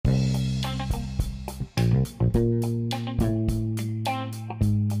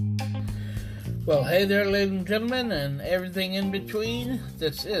Well, hey there, ladies and gentlemen, and everything in between.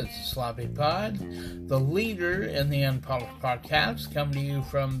 This is Sloppy Pod, the leader in the Unpolished Podcast, coming to you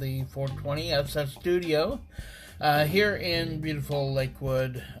from the 420 SF studio here in beautiful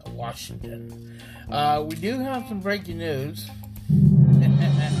Lakewood, Washington. We do have some breaking news.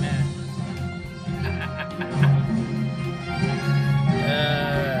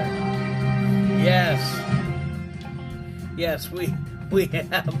 Yes, we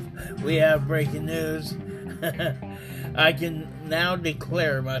have breaking news. I can now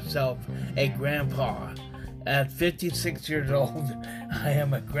declare myself a grandpa. At 56 years old, I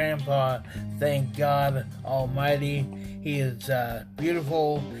am a grandpa. Thank God Almighty. He is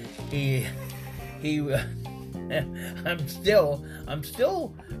beautiful. I'm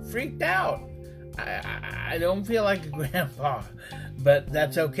still freaked out. I don't feel like a grandpa, but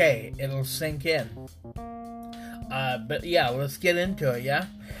that's okay. It'll sink in. But yeah, let's get into it, yeah?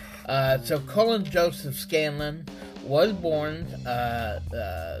 So Cullen Joseph Scanlon was born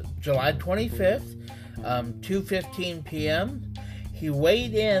July 25th, 2:15 p.m. He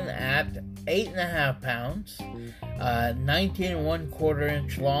weighed in at 8.5 pounds, 19 1/4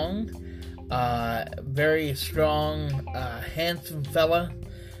 inch long, very strong, handsome fella.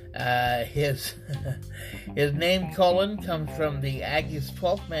 His name Cullen comes from the Aggies'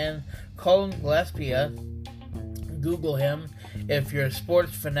 12th man, Cullen Gillespie. Google him. If you're a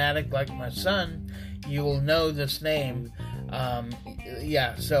sports fanatic like my son, you will know this name.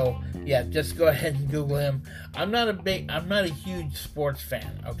 Just go ahead and Google him. I'm not a huge sports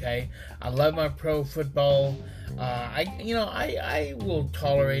fan, okay? I love my pro football. I will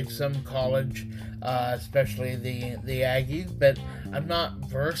tolerate some college, especially the Aggies, but I'm not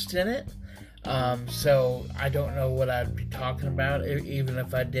versed in it. So I don't know what I'd be talking about, even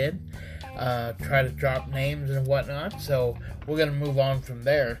if I did. Try to drop names and whatnot, so we're going to move on from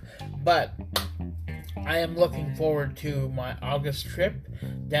there. But I am looking forward to my August trip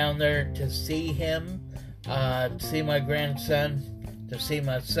down there to see him, to see my grandson, to see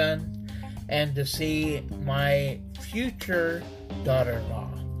my son, and to see my future daughter-in-law.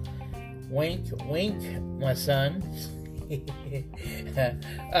 Wink, wink, my son.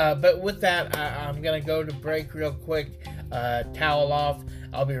 But with that, I'm going to go to break real quick, towel off.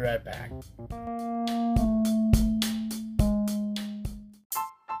 I'll be right back.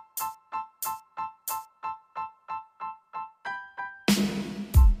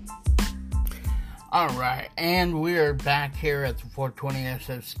 Alright, and we're back here at the 420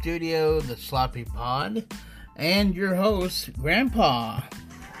 SF studio, the Sloppy Pod, and your host, Grandpa.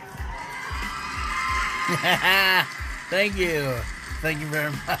 Thank you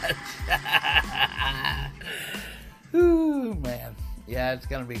very much. Ooh, man. Yeah, it's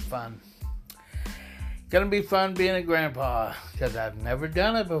going to be fun. Going to be fun being a grandpa, because I've never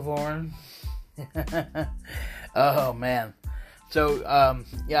done it before. Oh, man. So,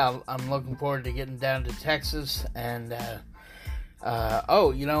 I'm looking forward to getting down to Texas, and, and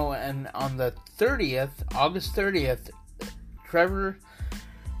on the 30th, August 30th, Trevor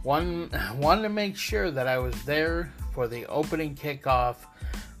wanted to make sure that I was there for the opening kickoff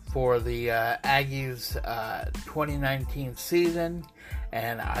for the Aggies 2019 season,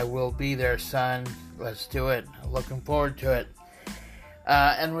 and I will be there, son. Let's do it. Looking forward to it.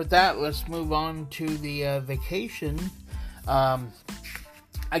 And with that, let's move on to the vacation.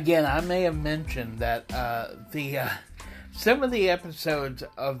 Again, I may have mentioned that some of the episodes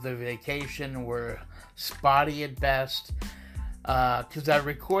of the vacation were spotty at best, because I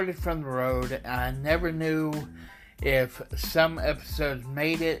recorded from the road, and I never knew if some episodes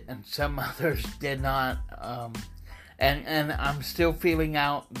made it and some others did not, and I'm still feeling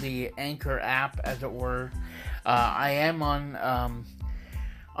out the Anchor app, as it were. I am on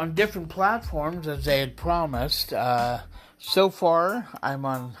different platforms, as they had promised. So far, I'm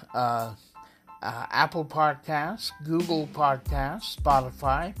on Apple Podcasts, Google Podcasts,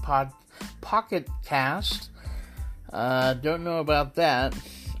 Spotify, Pocket Cast. Don't know about that.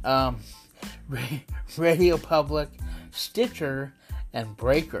 Radio Public, Stitcher, and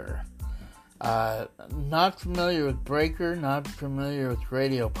Breaker. Not familiar with Breaker, not familiar with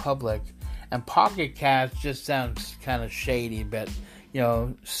Radio Public, and Pocket Cast just sounds kind of shady, but,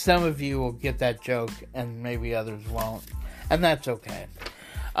 some of you will get that joke, and maybe others won't, and that's okay.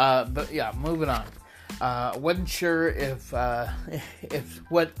 But yeah, moving on. Wasn't sure if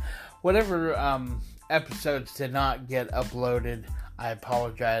whatever episodes did not get uploaded, I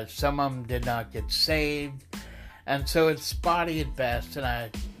apologize. Some of them did not get saved, and so it's spotty at best, and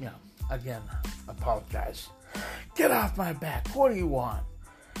I, again, apologize. Get off my back. What do you want?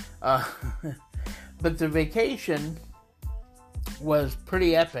 But the vacation was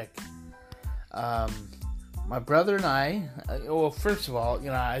pretty epic. My brother and I, well, first of all,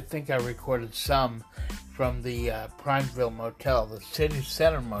 I think I recorded some from the Primeville Motel, the City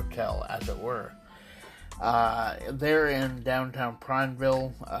Center Motel, as it were. They're in downtown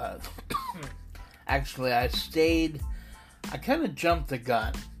Primeville. Actually, I kind of jumped the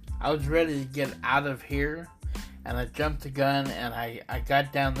gun. I was ready to get out of here, and I jumped the gun, and I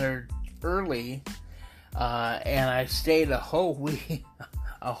got down there early, and I stayed a whole week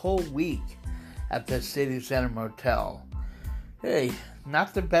at the City Center Motel. Hey,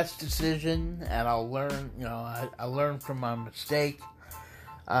 not the best decision, and I'll learn, I learned from my mistake.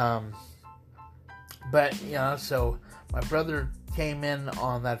 But, so my brother came in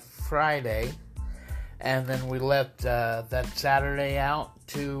on that Friday, and then we left that Saturday out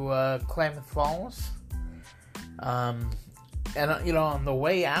to Klamath Falls. And, on the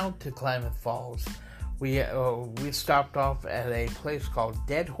way out to Klamath Falls, we stopped off at a place called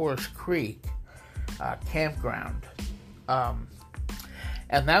Dead Horse Creek campground. And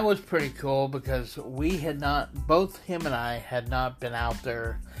that was pretty cool because both him and I had not been out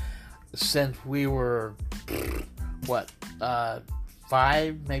there since we were,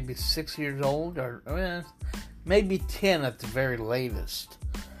 5, maybe 6 years old, or maybe 10 at the very latest.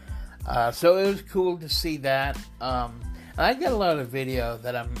 So it was cool to see that. I got a lot of video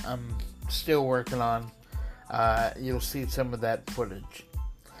that I'm still working on. You'll see some of that footage.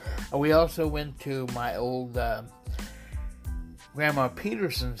 We also went to my old Grandma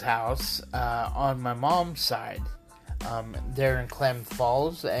Peterson's house on my mom's side. There in Klamath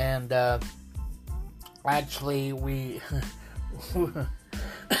Falls, and actually we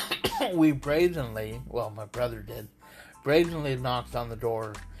brazenly, my brother did, brazenly knocked on the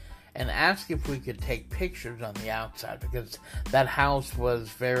door and asked if we could take pictures on the outside, because that house was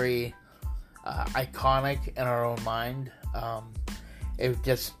very iconic in our own mind.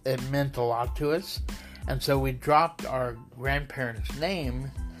 It meant a lot to us, and so we dropped our grandparents'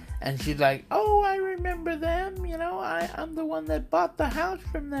 name. And she's like, "Oh, I remember them, I'm the one that bought the house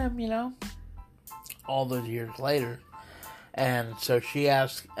from them, all those years later." And so she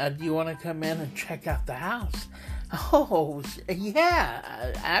asked, "Do you want to come in and check out the house?" Oh,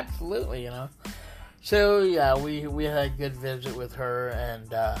 yeah, absolutely, So, yeah, we had a good visit with her,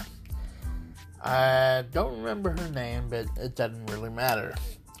 and I don't remember her name, but it doesn't really matter.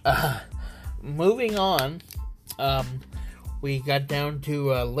 Moving on, we got down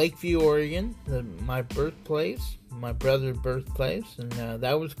to Lakeview, Oregon, my birthplace, my brother's birthplace, and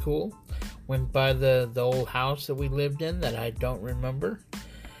that was cool. Went by the old house that we lived in that I don't remember.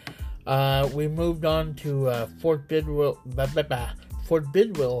 We moved on to Fort Bidwell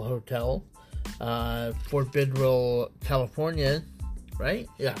Hotel, Fort Bidwell, California, right?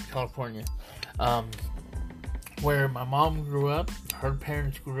 Yeah, California, where my mom grew up, her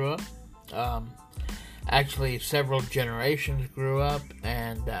parents grew up. Actually, several generations grew up,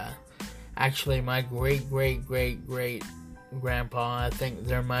 and actually my great-great-great-great-grandpa, I think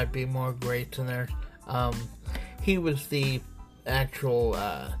there might be more greats in there, he was the actual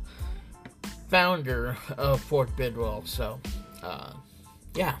founder of Fort Bidwell, so,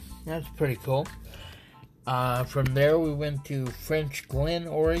 yeah, that's pretty cool. From there, we went to French Glen,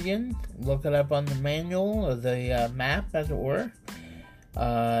 Oregon. Look it up on the manual, or the map, as it were.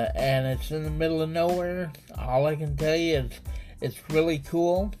 And it's in the middle of nowhere. All I can tell you is it's really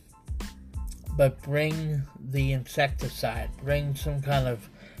cool, but bring the insecticide. Bring some kind of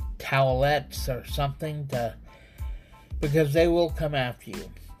towelettes or something because they will come after you.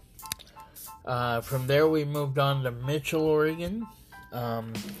 From there, we moved on to Mitchell, Oregon.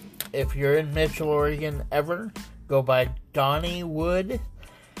 If you're in Mitchell, Oregon ever, go by Donnie Wood.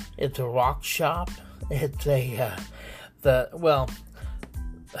 It's a rock shop. It's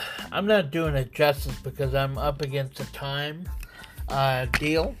I'm not doing it justice because I'm up against a time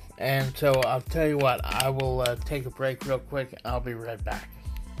deal. And so I'll tell you what, I will take a break real quick. I'll be right back.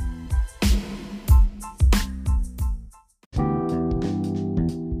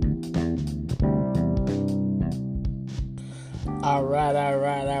 All right.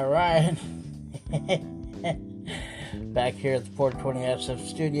 Back here at the 420 SF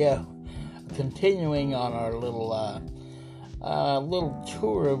studio, continuing on our little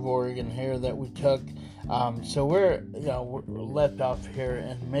tour of Oregon here that we took. So we're left off here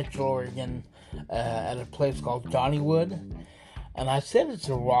in Mitchell, Oregon, at a place called Donnywood. And I said it's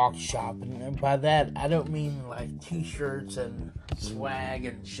a rock shop, and by that I don't mean like t-shirts and swag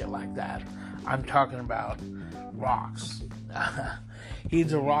and shit like that. I'm talking about rocks.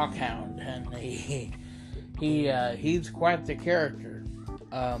 He's a rock hound, and he's quite the character.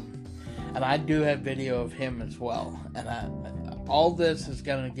 and I do have video of him as well. And all this is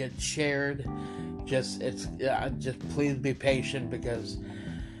going to get shared. Just please be patient, because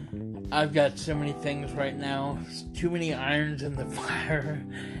I've got so many things right now, too many irons in the fire,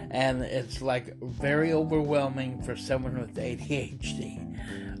 and it's like very overwhelming for someone with ADHD.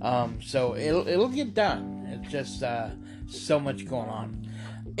 So it'll get done. It's just so much going on.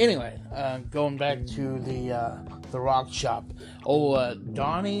 Anyway, going back to the rock shop.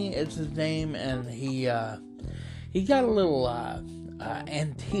 Donnie is his name, and he got a little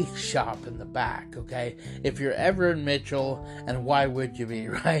antique shop in the back. Okay, if you're ever in Mitchell, and why would you be,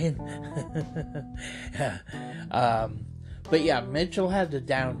 right? But yeah, Mitchell had the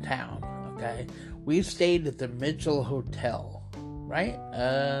downtown. Okay, we stayed at the Mitchell Hotel, right?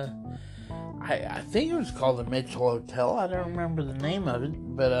 I think it was called the Mitchell Hotel. I don't remember the name of it,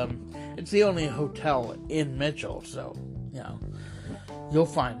 but it's the only hotel in Mitchell, so you'll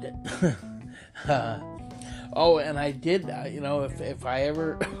find it. And I did, if I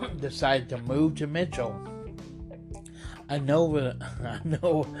ever decide to move to Mitchell, I know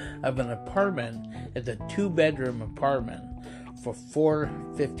of an apartment. It's a 2-bedroom apartment for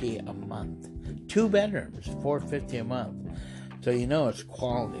 $450 a month. 2 bedrooms, $450 a month. So it's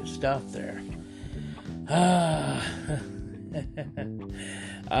quality stuff there.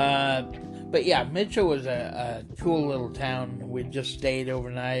 But yeah, Mitchell was a cool little town. We just stayed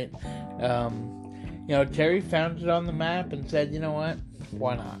overnight. Terry found it on the map and said, you know what,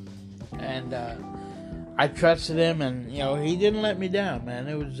 why not? And I trusted him, and he didn't let me down, man.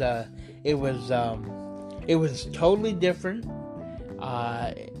 It was totally different.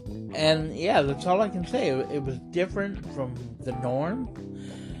 And yeah, that's all I can say. It was different from the norm.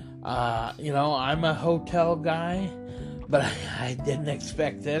 I'm a hotel guy, but I didn't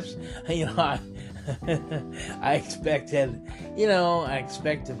expect this. I expected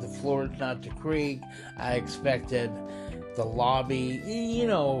the floors not to creak. I expected the lobby, a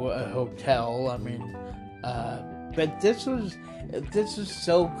hotel. I mean, but this is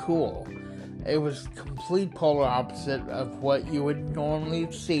so cool. It was complete polar opposite of what you would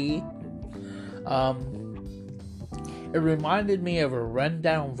normally see. It reminded me of a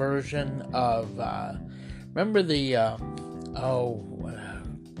rundown version of, remember the, I'm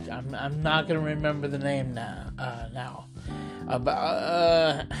not going to remember the name now.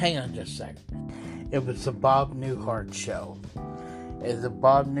 Hang on just a second. It was the Bob Newhart show. It's the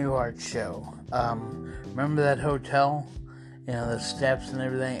Bob Newhart show. Remember that hotel? The steps and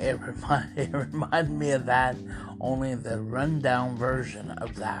everything. It reminded me of that, only the rundown version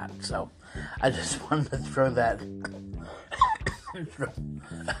of that. So I just wanted to throw that.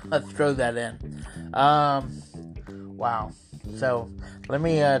 Let's throw that in. Wow. So let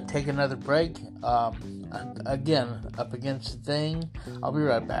me take another break. Again, up against the thing. I'll be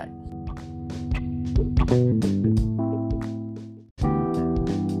right back.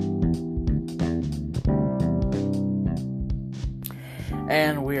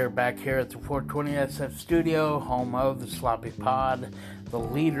 And we are back here at the 420 SF studio, home of the Sloppy Pod, the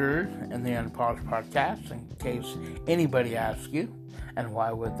leader in the Unpolished podcast, in case anybody asks you, and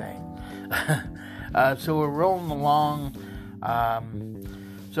why would they? So we're rolling along.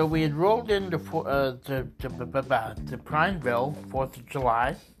 So we had rolled into Prineville, 4th of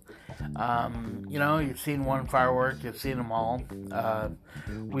July. You've seen one firework, you've seen them all.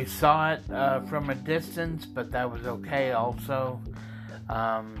 We saw it from a distance, but that was okay also.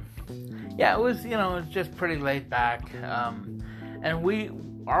 It was, it was just pretty laid back. And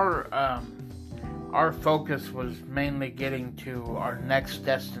our focus was mainly getting to our next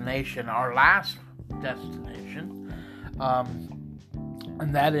destination, our last destination.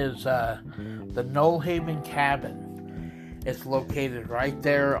 And that is the Knollhaven Cabin. It's located right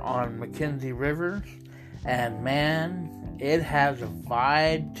there on McKenzie River, and man, it has a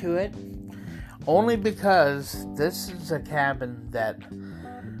vibe to it. Only because this is a cabin that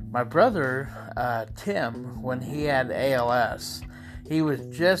my brother Tim, when he had ALS, he was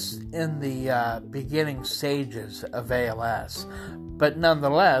just in the beginning stages of ALS, but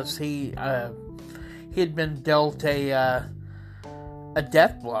nonetheless, he'd been dealt a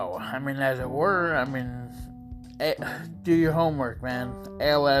death blow. I mean, as it were. I mean, do your homework, man.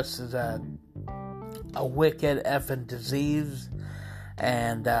 ALS is a wicked effing disease,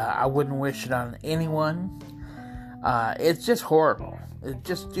 and I wouldn't wish it on anyone. It's just horrible.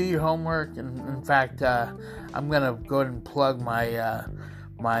 Just do your homework. And in fact, I'm gonna go ahead and plug my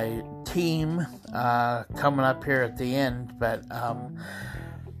my team coming up here at the end. But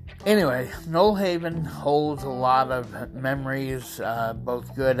anyway, Knollhaven holds a lot of memories,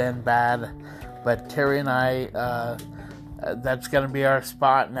 both good and bad. But Terry and I that's going to be our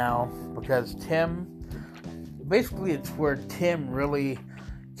spot now, because basically it's where Tim really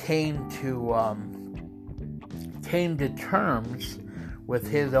came to terms with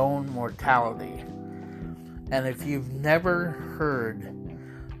his own mortality. And if you've never heard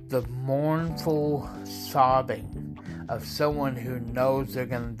the mournful sobbing of someone who knows they're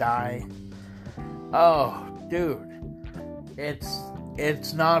gonna die, oh, dude,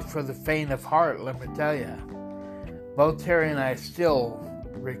 it's not for the faint of heart, let me tell you. Both Terry and I still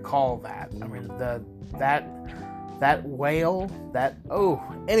recall that. I mean, that wail,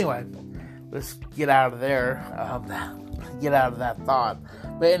 anyway, let's get out of there, get out of that thought.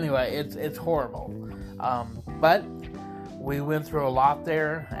 But anyway, it's horrible. But we went through a lot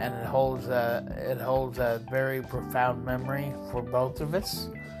there, and it holds a very profound memory for both of us.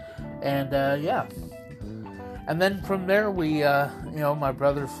 And yeah. And then from there, my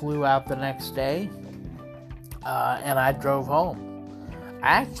brother flew out the next day, and I drove home.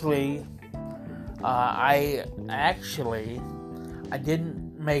 I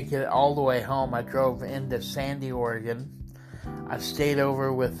didn't make it all the way home. I drove into Sandy, Oregon. I stayed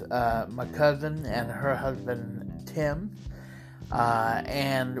over with my cousin and her husband, Tim.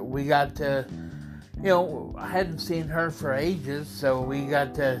 And we got to, I hadn't seen her for ages, so we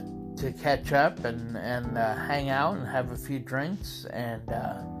got to catch up and hang out and have a few drinks. And,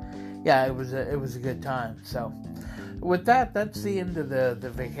 yeah, it was a good time. So with that, that's the end of the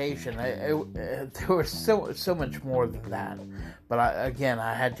vacation. There was so much more than that, but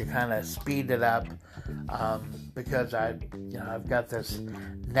I had to kind of speed it up because I've got this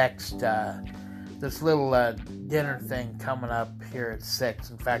next this little dinner thing coming up here at 6.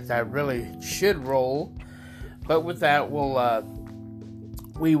 In fact, I really should roll, but with that,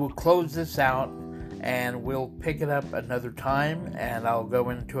 we will close this out and we'll pick it up another time, and I'll go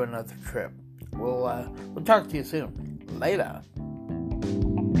into another trip. We'll talk to you soon. Later.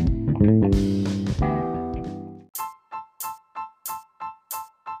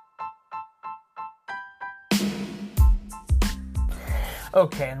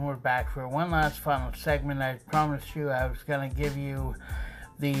 Okay, and we're back for one last final segment. I promised you I was going to give you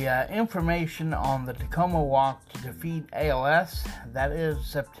the information on the Tacoma Walk to Defeat ALS. That is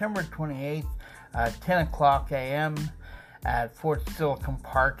September 28th, 10 o'clock a.m. at Fort Silicon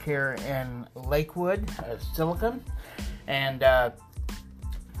Park here in Lakewood, Silicon. And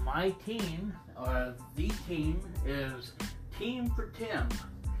my team, or the team, is Team for Tim.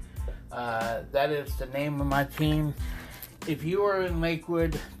 That is the name of my team. If you are in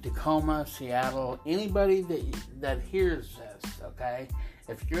Lakewood, Tacoma, Seattle, anybody that hears this, okay,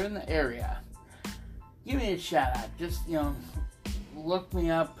 if you're in the area, give me a shout out. Just, look me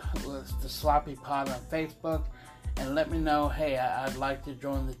up with the Sloppy Pod on Facebook and let me know, hey, I'd like to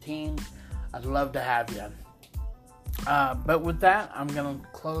join the team. I'd love to have you. But with that, I'm going to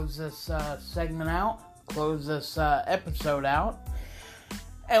close this segment out, close this episode out,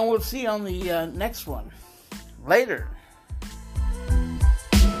 and we'll see you on the next one. Later.